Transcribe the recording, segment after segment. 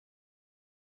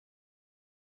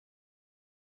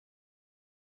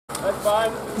That's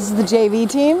fine. This is the JV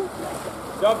team.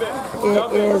 Jump in.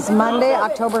 It is Monday,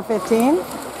 October 15th.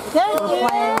 We're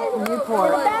playing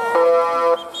Newport.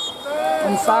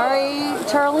 I'm sorry,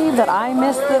 Charlie, but I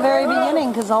missed the very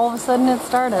beginning because all of a sudden it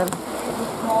started.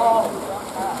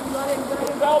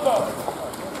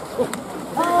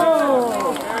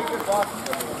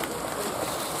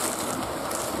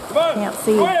 Can't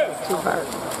see. It's too far.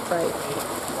 Right.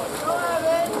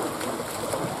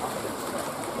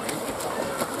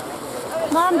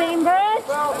 Come on, Beanbird.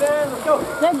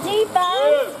 Good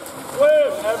defense.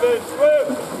 Swim, Evan, swim.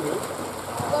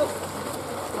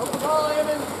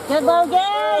 Good,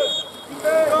 Logan.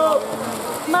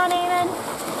 Come on, Eamon.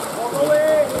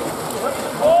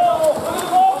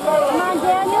 Come on,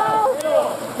 Daniel.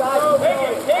 Take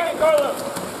it, Carlos.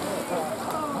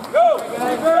 Go,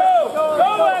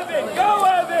 Evan, go,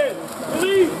 Evan.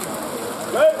 Please.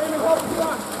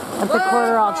 At the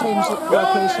quarter, I'll change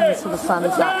locations so the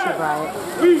sun's not too bright.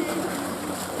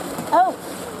 Oh.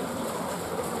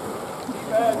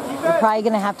 You're probably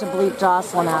going to have to bleep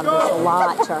Jocelyn out of this a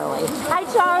lot, Charlie. Hi,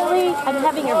 Charlie. I'm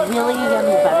having a really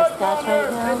yummy butterscotch right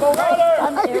now.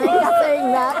 I'm Are you saying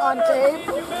that on tape?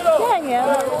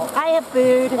 Yeah. I have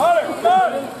food.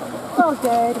 Oh,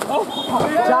 good.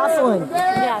 Jocelyn.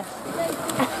 Yes.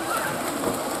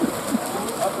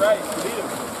 That's right.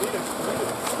 Beat him.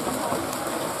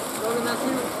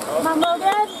 Come on,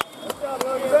 Logan.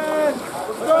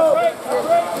 Let's go.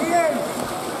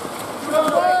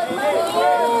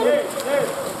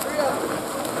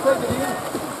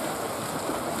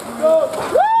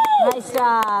 Nice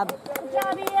job. Good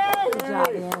job, Ian. Good job,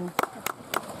 Ian.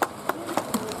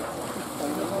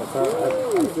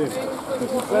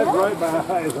 That's right by my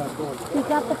eyes. You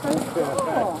got the first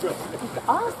goal. It's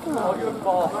awesome.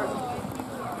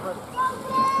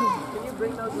 Can you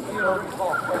bring those to the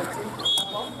ball?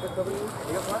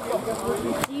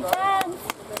 Defense.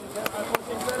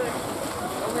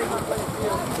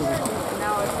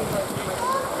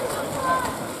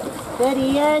 Good,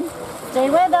 Ian. Stay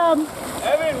with them.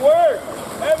 Evan, work.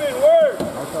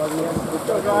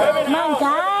 Come on,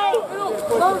 guy.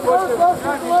 Come on,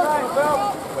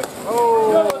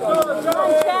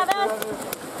 Travis.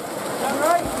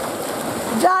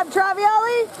 Good job,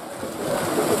 Travioli.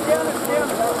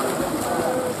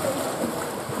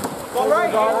 All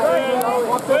right.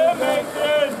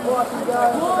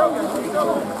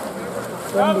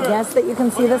 Going to guess that you can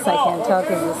see this. I can't tell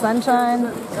because of the sunshine.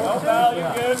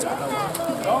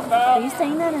 Are you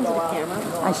saying that into the camera?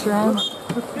 I sure am.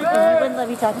 You wouldn't let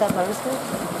me talk that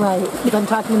motorsport? Right, because I'm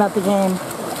talking about the game.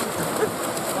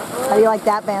 How do you like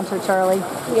that banter, Charlie?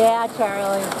 Yeah,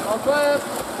 Charlie.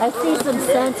 I see some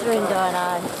censoring going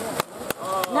on.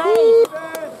 Nice.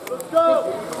 Let's go.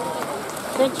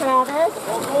 Good, Travis.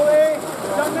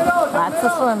 Lots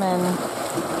of swimming.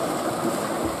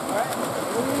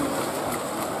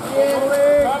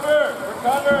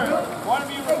 Recover. One of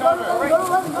you recover. Go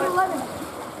to 11.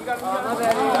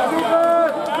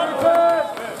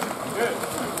 Good.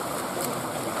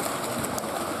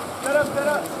 Set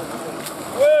up.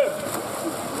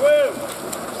 Swim.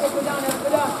 Go down.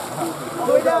 All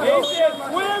the way down. Mason,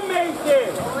 swim, Mason.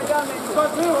 All the way down, Mason.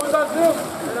 Who's on two?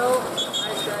 Hello.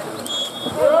 Nice try.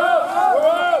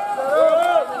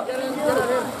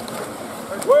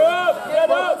 We're up. Get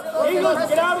up. Eagles,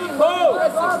 get out of the boat.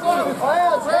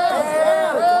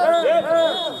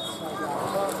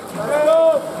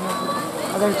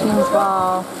 Other team's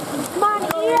ball. Come on,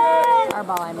 Ian. Our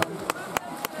ball, I mean.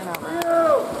 Turn over.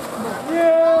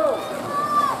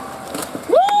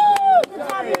 Woo! Good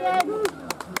job, Ian.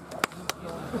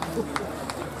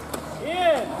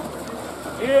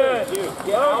 Ian,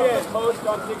 get out of the post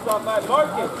on 6 on 5.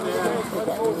 Marcus.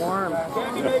 Warm.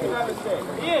 Can't be making that mistake.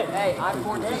 Ian. Hey, I'm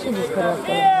 14. Just put it up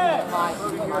there.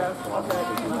 Ian.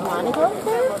 You want to go up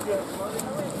there?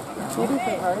 Maybe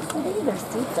for varsity? There's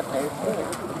seats up there, too.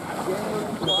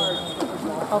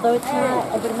 Although it's not,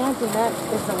 I would imagine that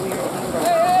is a weird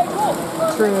angle.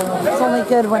 True. It's only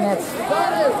good when it's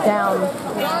down.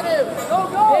 Got him. Go.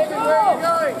 David, where are you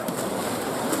going?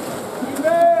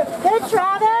 Good,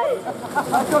 Travis.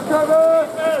 Let's go, Trevor.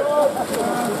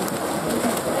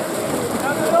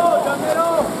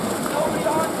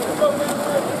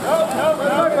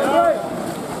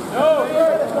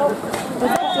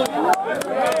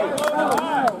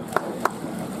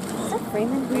 Is that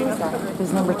Freeman? Who is that?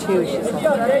 Who's number 2? She said.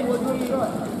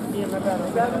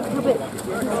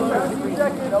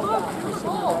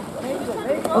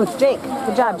 Oh, it's Jake.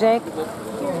 Good job, Jake.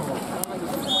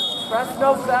 Press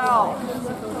no foul.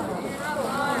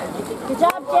 Good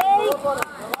job, Jake.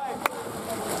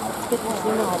 It's good to see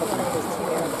all the players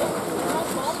too.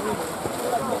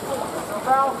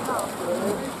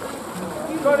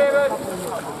 Go, David.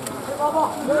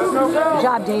 Good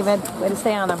job, David. Way to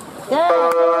stay on him. Good.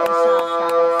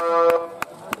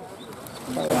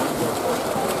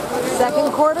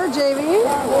 Second quarter, JV.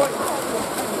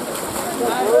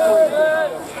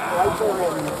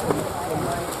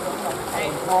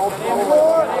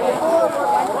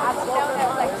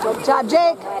 Good job,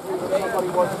 Jake.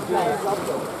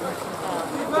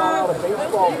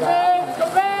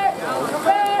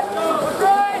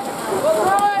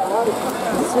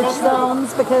 Switch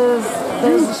zones because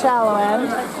there's the shallow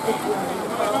end.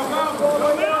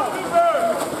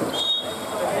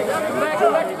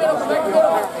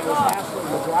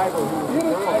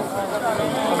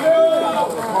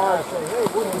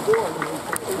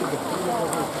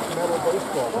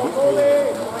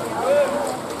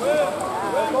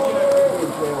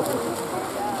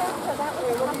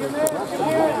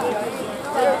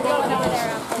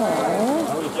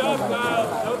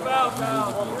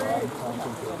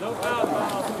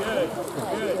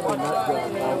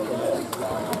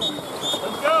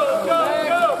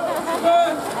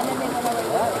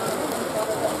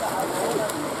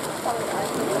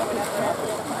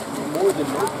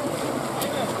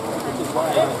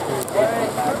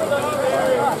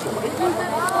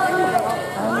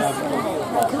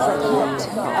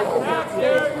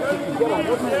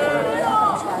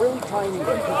 Really tiny,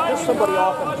 but piss somebody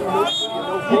off and do no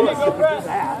bullets if you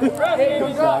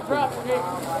do that. Drop.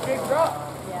 Big drop.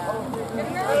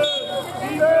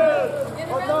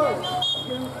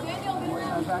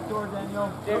 Back door, Daniel.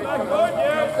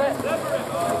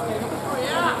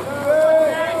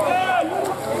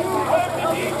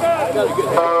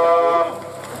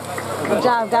 Good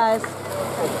job, guys.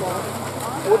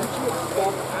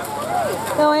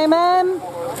 Go, amen.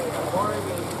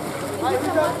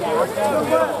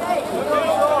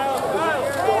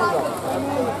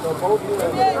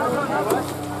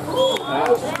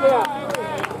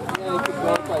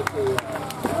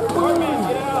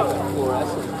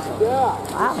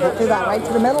 Wow, they threw that right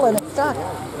to the middle and it stuck.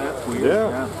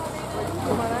 Yeah.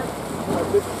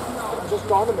 Just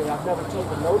dawned on me, I've never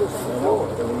taken notice before.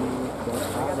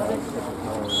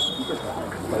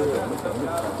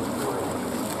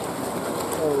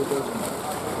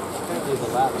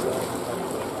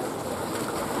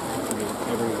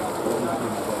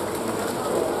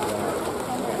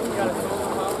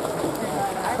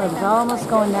 So it's almost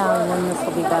going down and then this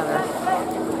will be better.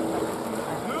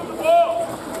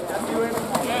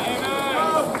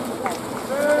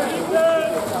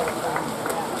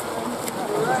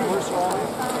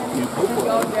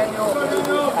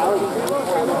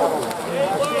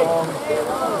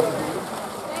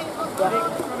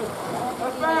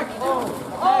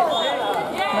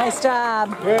 Nice job.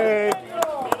 Hey.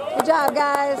 Good job,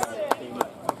 guys.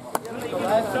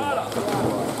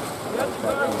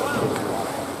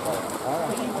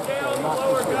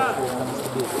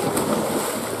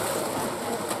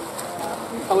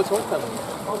 Oh, it's homecoming.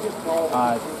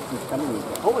 It's coming.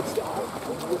 Oh, it's...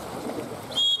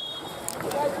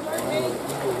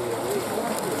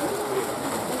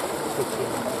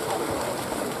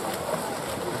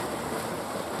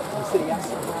 City, yes.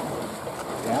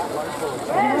 Yeah.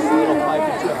 Little 5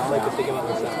 to 2. I like to think about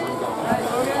this.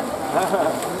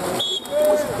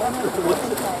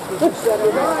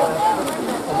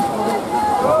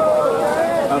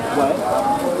 Of what?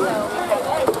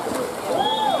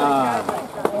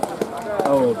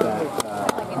 That.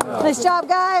 Nice job,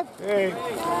 guy. Hey. You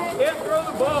can't throw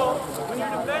the ball when your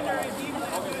defender is easily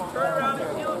going to turn around and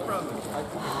steal it from you.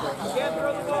 You can't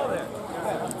throw the ball there.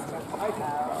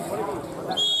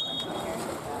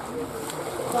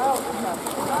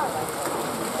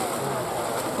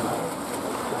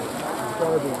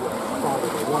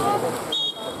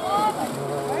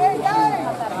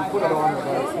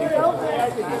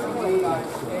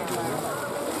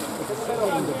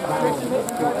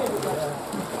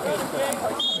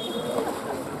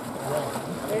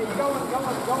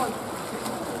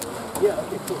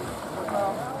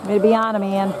 Way to be on him,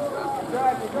 Ian.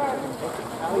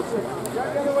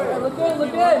 Look good,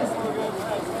 look good.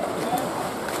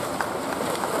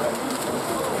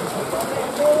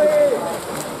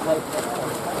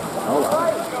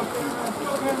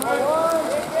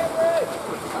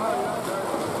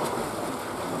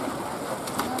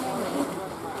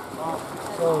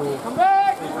 Come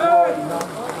back! Hasty,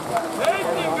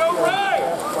 go right!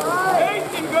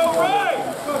 Hasty, go right!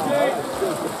 Go, Jake!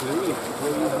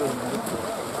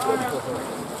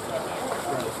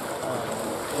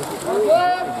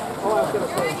 Left! Oh, I was going to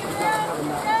say, she's not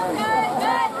having that.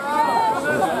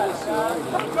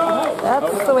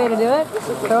 way to do it.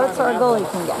 Throw it so our goalie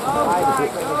can get it.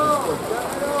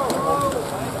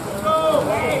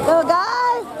 Go,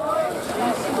 guys!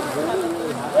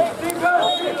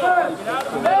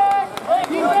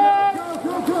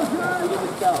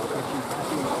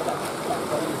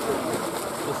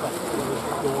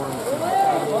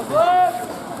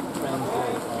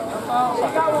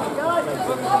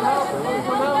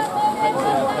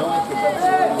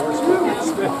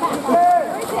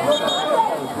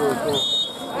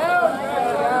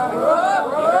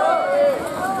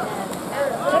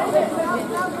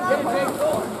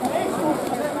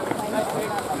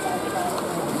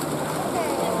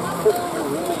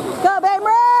 Go,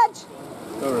 Bainbridge!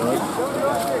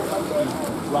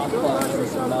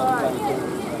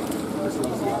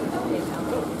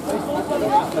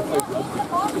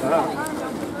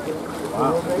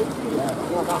 Oh, really?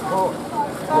 Wow.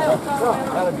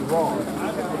 That'd be wrong.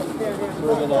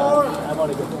 I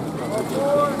want to go.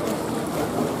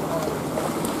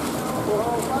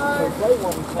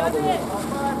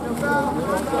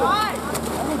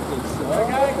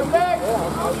 Come back.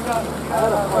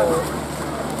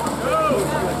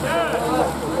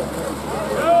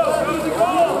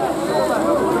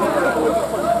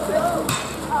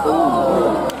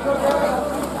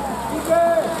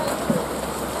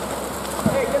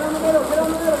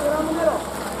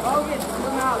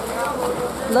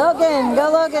 Logan,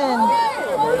 go Logan.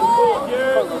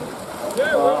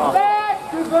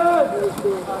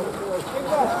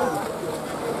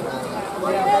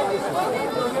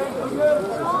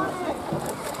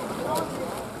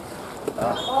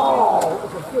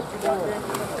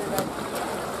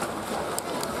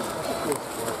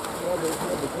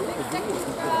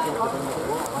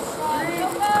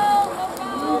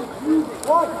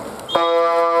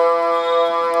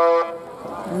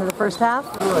 Into the first half.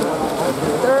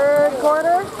 Third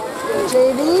quarter.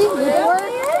 JV, Newport.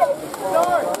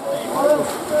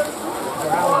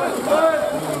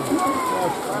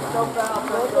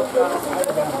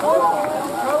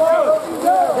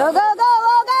 Go, go, go,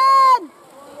 Logan!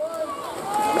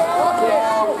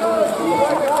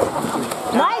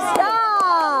 Nice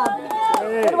job!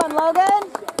 Good one, Logan.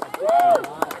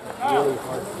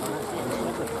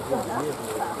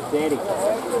 Daddy,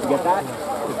 you get that?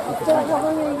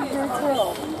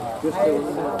 Just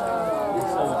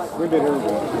we did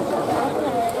everything.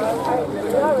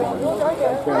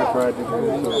 Kind of tried to do it.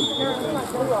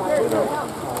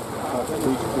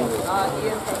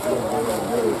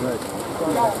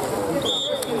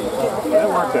 That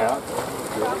worked out.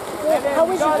 How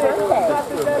was your birthday?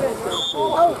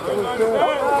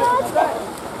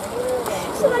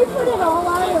 Should I put it all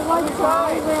out in one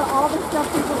side where all the stuff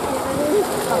people give me?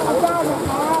 About a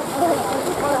hat. Thank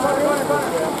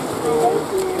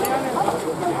you.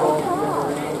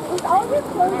 With all your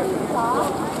clothes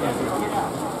inside?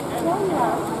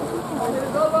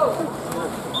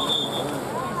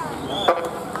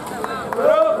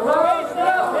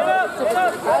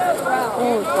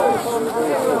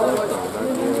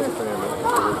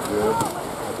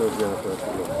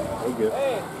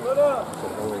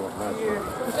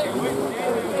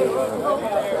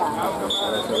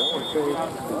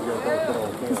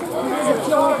 Does it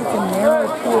feel like it's a narrow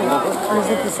pool, or is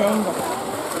it this angle?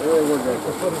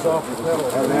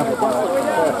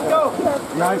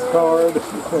 Nice card.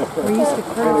 We're used to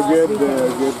And a good,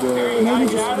 maybe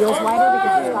just feels wider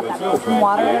because it's got that open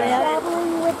water area.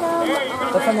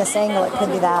 But from this angle, it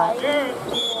could be that.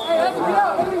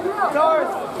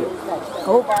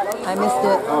 Oh, I missed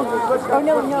it. Oh,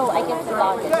 no, I guess the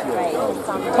dog is right. It's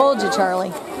on the Told you,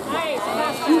 Charlie.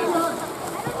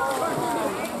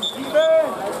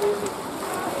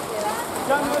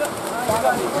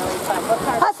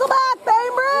 Hustle back,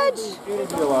 Bainbridge! It'd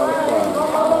be a lot of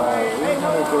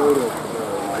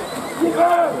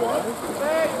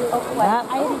I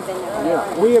haven't been there.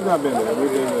 Yeah, we have not been there.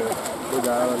 We've been to Big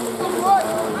Island and we've been to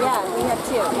Yeah, we have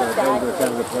two. those are kind of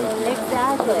the places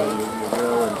Exactly. you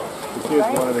go, and the kids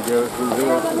wanted to go through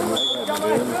this, and they hadn't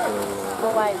been, so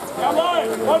Well, why it's Come on,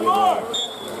 one more.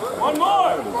 One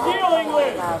more. Deal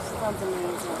English. gosh, sounds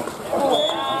amazing.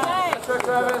 That's right,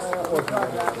 Travis.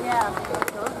 Yeah.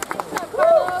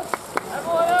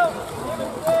 Everyone else.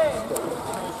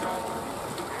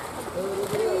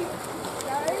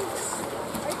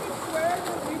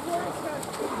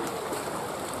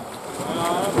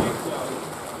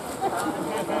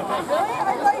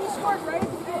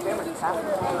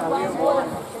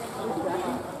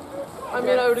 I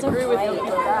mean, I would agree with you.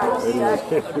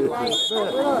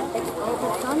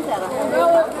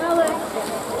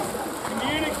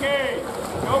 Communicate.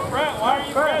 Don't fret. Why are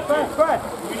you fretting?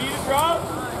 We need a drop,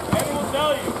 and we'll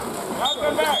tell you. Now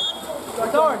come back. Good,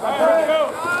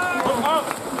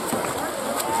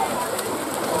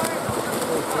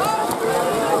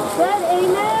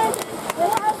 amen.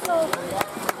 Good hustle.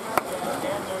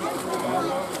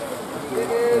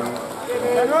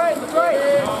 That's right, that's right.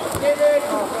 Get it.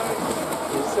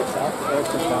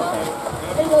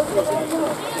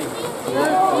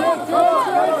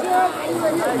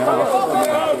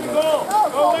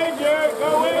 Go in, Jared. Go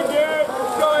in, Jared.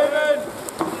 Go in.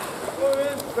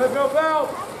 Let's go, Val.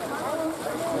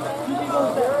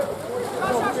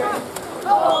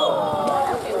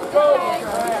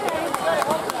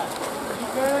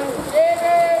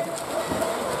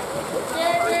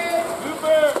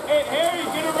 Hey, Harry,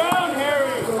 get around,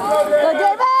 Harry. Go,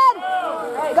 David!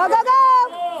 Go, go, go!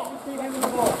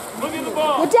 Look at the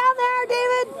ball. Get down there,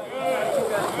 David!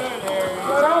 Good, Harry.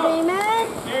 Good, amen.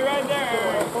 Stay right there,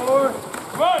 Harry.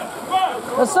 Run.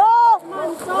 The soul! Come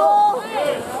on, soul.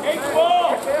 Take the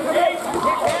ball.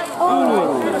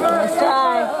 Nice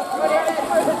try.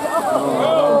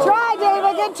 Good try,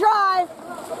 David. Good try.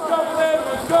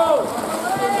 Let's go.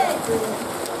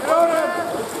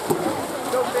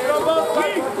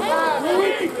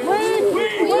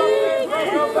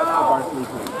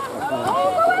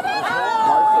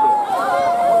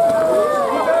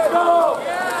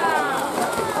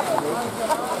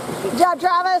 Good job,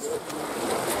 Travis.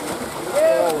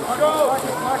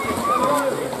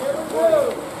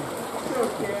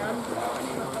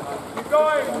 Keep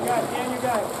going. You got it, Dan. You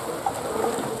got it.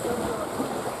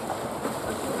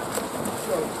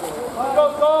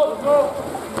 Go.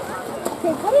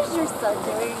 Okay, what is your son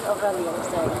doing over on the other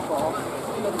side of the ball?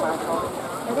 With Marco?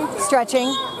 Are they doing Stretching.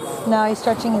 No, he's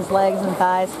stretching his legs and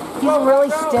thighs. He's a really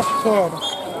stiff kid.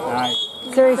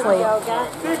 Seriously. yoga?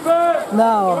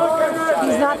 No.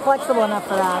 He's not flexible enough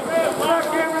for that. I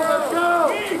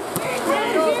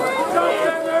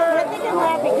think I'm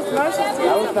laughing because Marshall's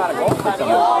doing something.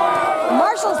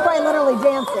 Marshall's probably literally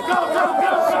dancing.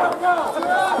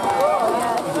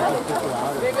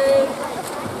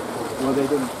 Well, they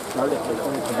didn't start it. They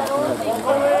finished it.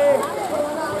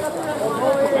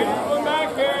 Come back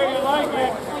here. You like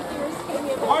it.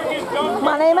 Marcus, don't Come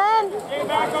on, amen. stay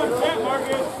back on set,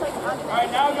 Marcus. All right,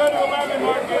 now go to 11,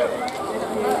 Marcus.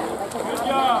 Good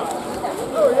job.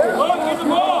 Look at the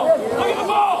ball. Look at the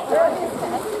ball.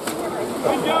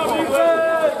 Good job, England.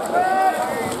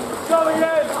 Go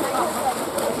again.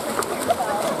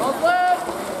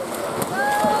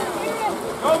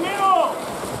 Go middle.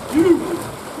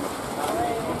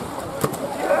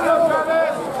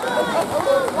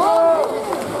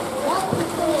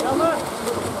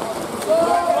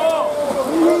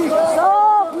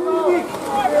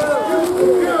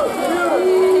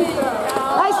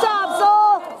 Nice job,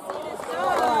 Soul.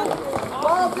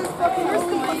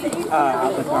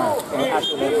 Out the car.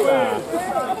 After this,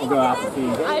 we'll go out to see.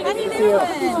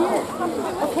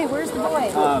 Okay, where's the boy?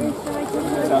 So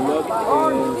look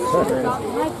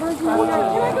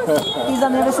He's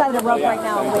on the other side of the rope right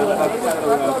now,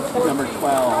 waiting. number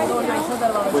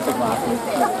 12 with the glasses.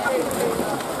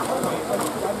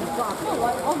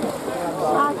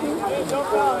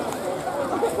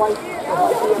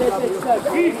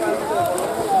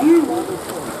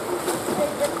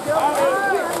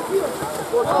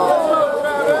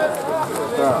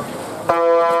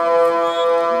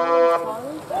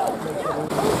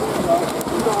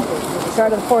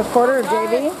 Start of the fourth quarter of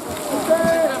JV.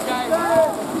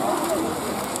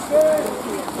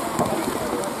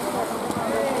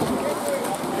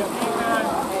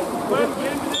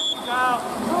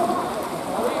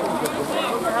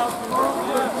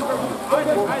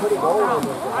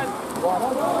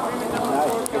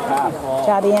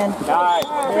 Job, Ian. Nice.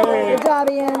 Good job,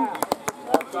 Ian.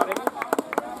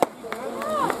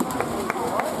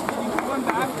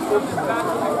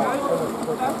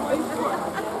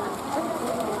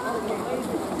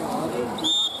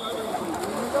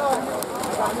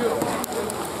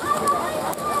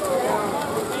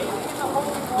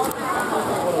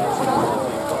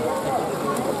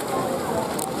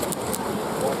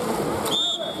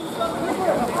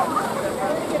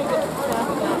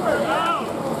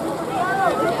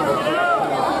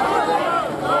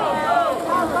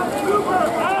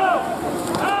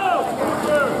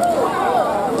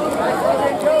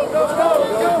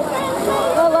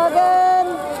 Go, Logan.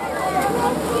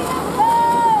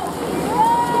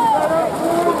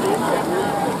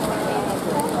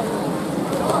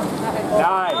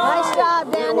 Nice. Nice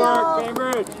job, Daniel.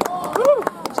 Cambridge. Good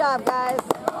job, guys.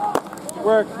 Good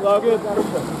work, Logan.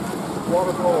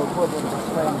 Water polo equivalent of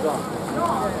stands up.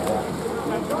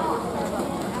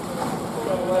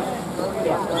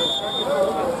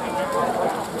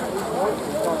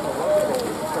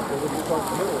 start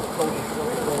in the middle of the cold.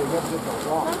 They never did the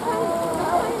rock.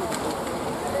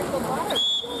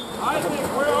 Isaac,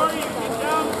 where are you? Get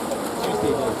down.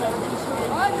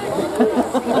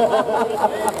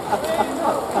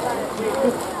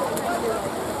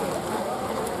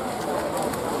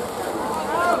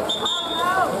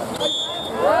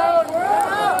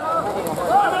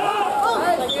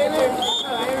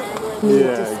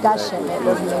 Need discussion. It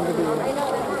doesn't need to be.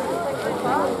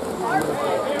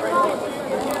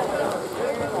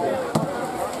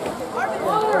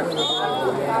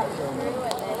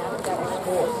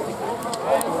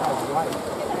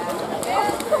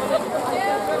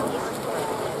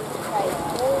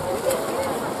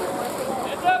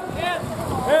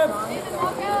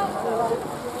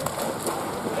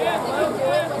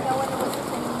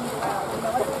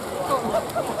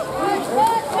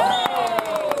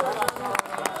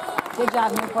 Good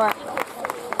job, Newport.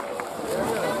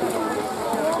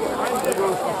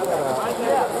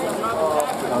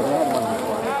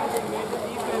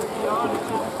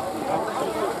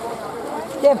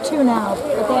 They have two now,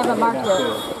 but they haven't marked it.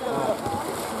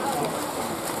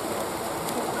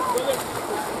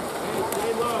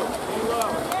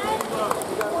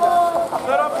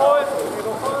 Set up, boys.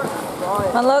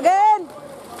 Come on, Logan.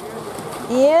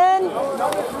 Ian.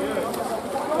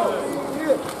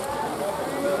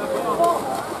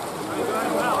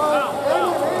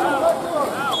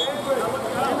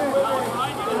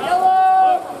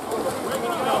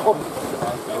 Oh,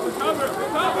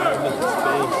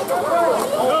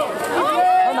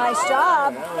 nice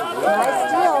job. Nice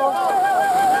steal.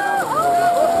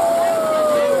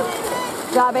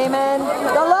 Good job, Eamon.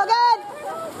 Go, Logan.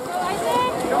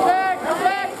 Come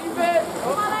back, defense.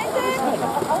 Come on, Isaac.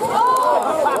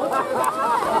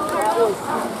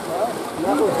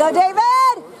 Go,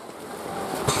 David.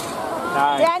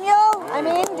 Nice. Daniel.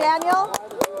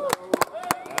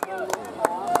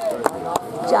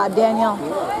 Good job, Daniel.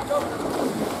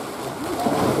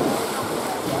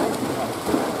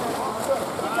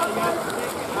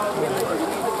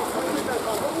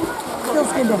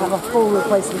 Feels good to have a full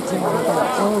replacement team like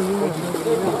that. Oh,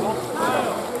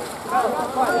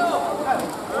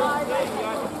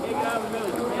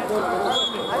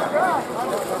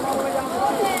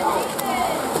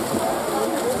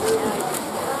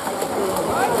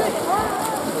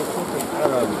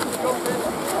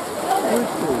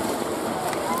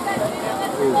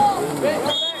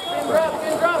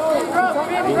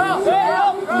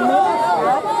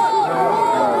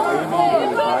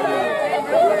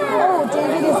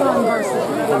 David is on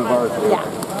varsity. Yeah.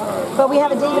 But we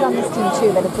have a David on this team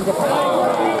too, but it's a different one.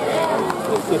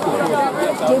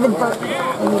 David Burke.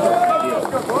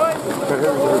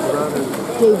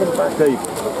 David Burke.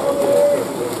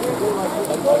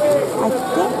 I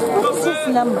think, what's his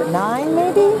number? 9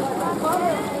 maybe?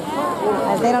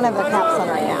 They don't have their caps on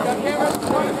right now.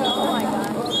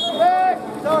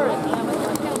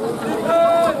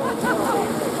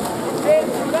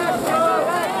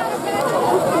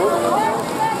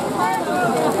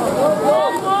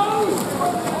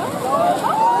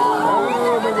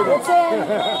 It's in.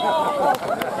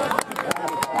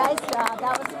 Nice job.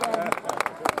 That was good.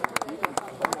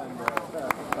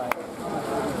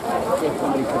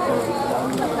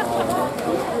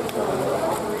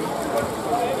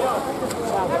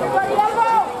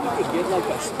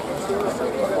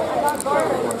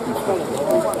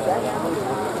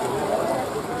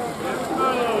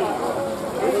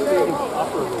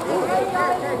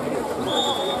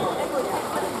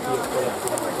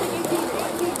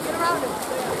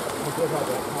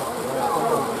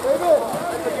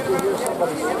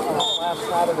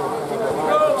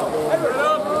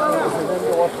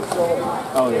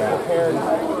 Oh, yeah.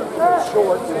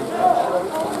 Shorts and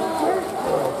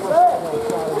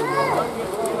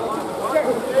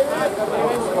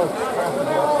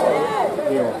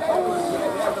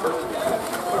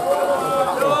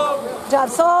Good job,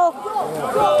 Sol.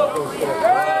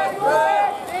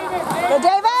 Go,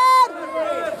 David.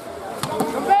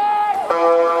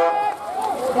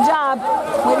 Good job.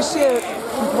 Way to shoot.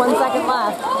 1 second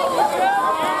left.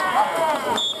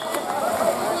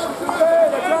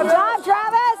 Good job,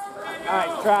 Travis.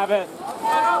 Nice, Travis.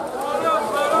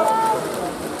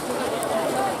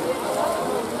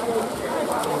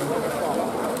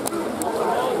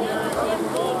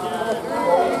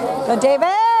 Go,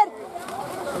 David.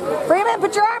 Freeman,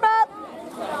 put your arm up.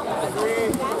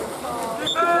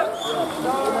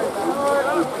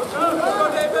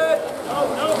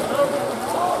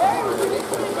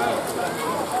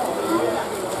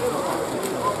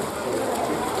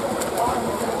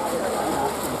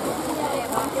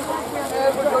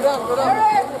 Go down.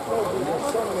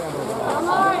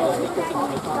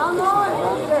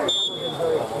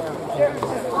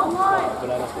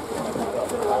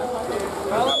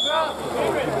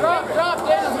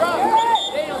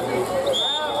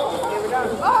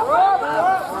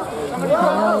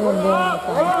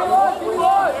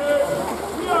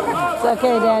 It's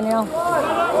okay, Daniel.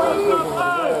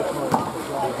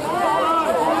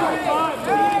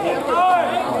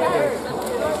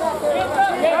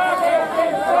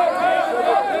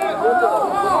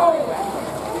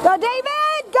 Go,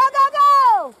 David! Go, go, go!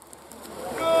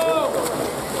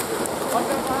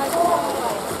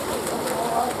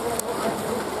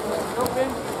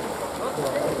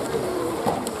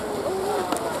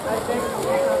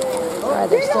 All right,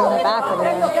 they're still in the back of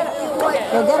there.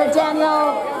 Go get it,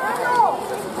 Daniel.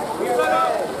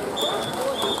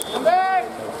 Come back!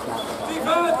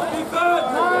 Defense! Defense!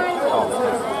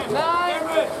 9! 9!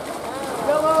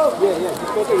 Yellow! Yeah,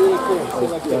 just make it really clear. Say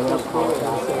like the first quarter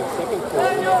and say second quarter.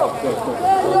 Daniel!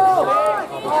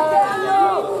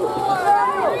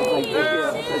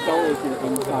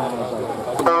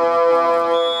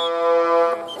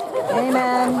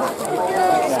 Amen.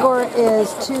 Score is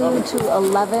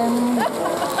 2-11.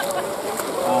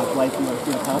 Blake, you want to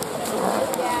see the top?